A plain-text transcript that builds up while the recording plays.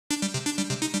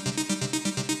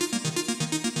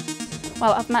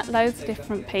Well, I've met loads of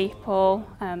different people.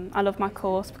 I love my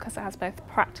course because it has both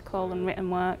practical and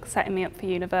written work, setting me up for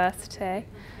university. It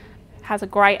has a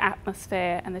great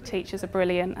atmosphere and the teachers are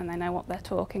brilliant and they know what they're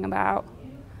talking about.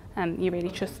 And you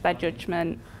really trust their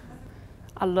judgment.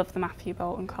 I love the Matthew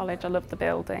Bolton College, I love the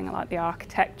building, I like the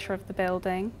architecture of the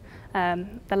building.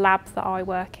 The labs that I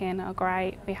work in are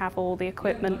great. We have all the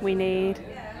equipment we need.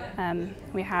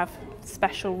 We have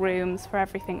special rooms for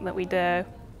everything that we do.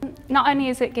 Not only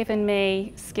is it giving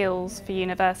me skills for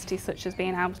university, such as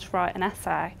being able to write an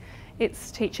essay, it's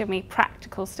teaching me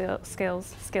practical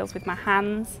skills with my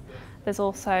hands. There's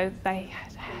also, they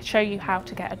show you how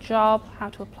to get a job, how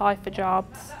to apply for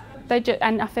jobs.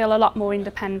 And I feel a lot more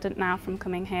independent now from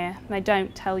coming here. They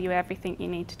don't tell you everything you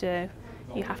need to do.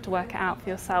 You have to work it out for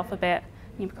yourself a bit,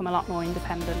 and you become a lot more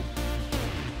independent.